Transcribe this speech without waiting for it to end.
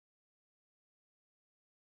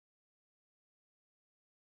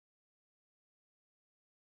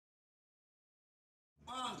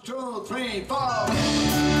2, 3, 4.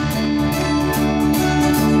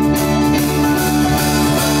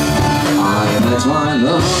 I met my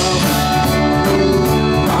love,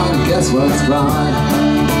 I guess what's right.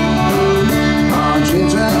 Our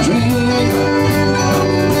dreams and dreams,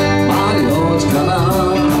 my Lord come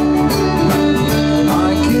out.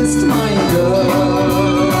 I kissed my girl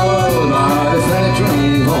by the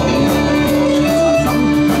factory hall.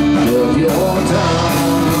 Dirty old town,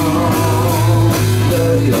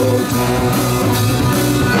 dirty old town.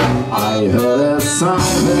 I heard a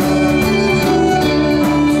siren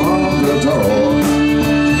from the door.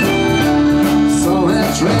 So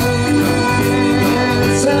it rained,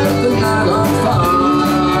 set the night on fire.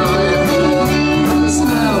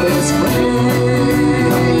 Smell is spring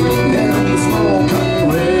in the smoking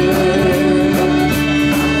rain.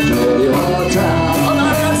 Dirty old town. Oh,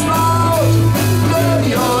 now that's loud.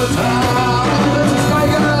 Dirty old town. Let's just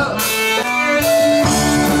wake it up.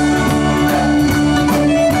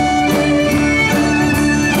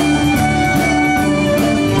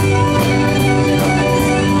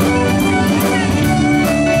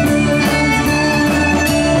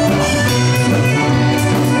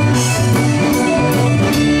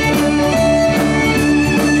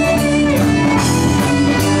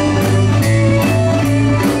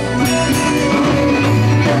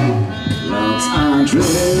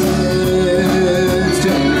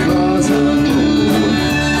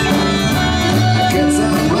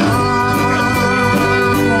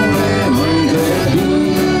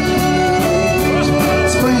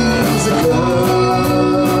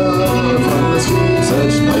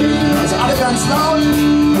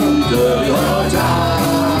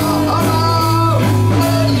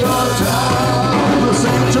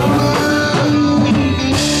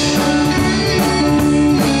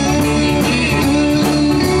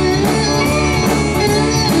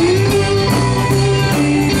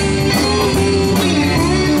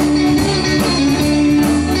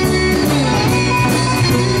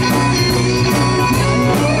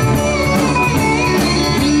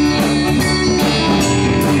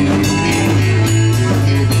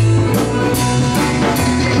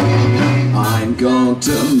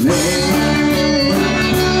 To make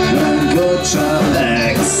a good child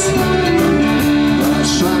X, a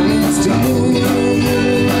shining steel,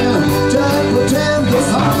 to pretend the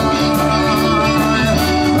fire,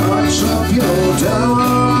 I'll chop you down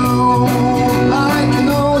like an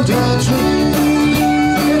old dead tree.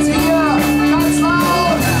 It's here, it's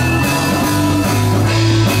loud.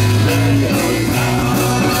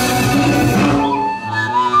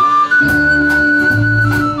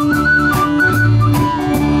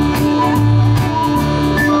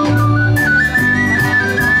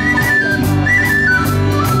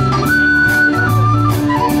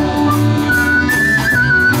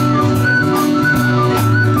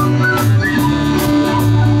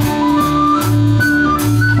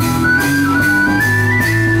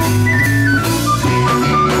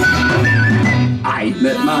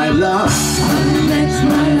 Met my love,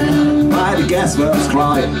 by the gas works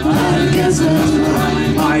cry.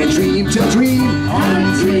 I dreamed a dream,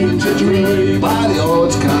 by the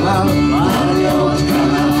old canal.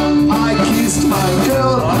 I kissed my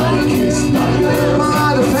girl,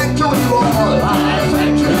 by the factory wall.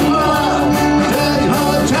 Dirty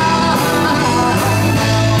old town,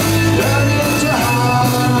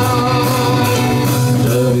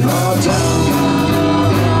 dirty old town,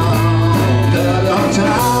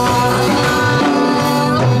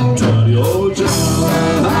 dirty old town.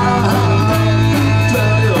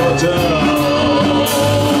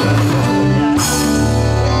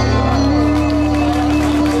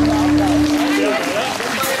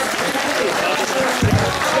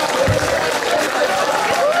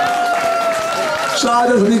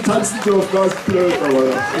 Schade, dass wir nicht tanzen durften, das ist blöd, aber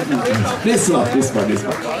nächstes Mal.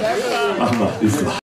 Machen wir, nächstes Mal.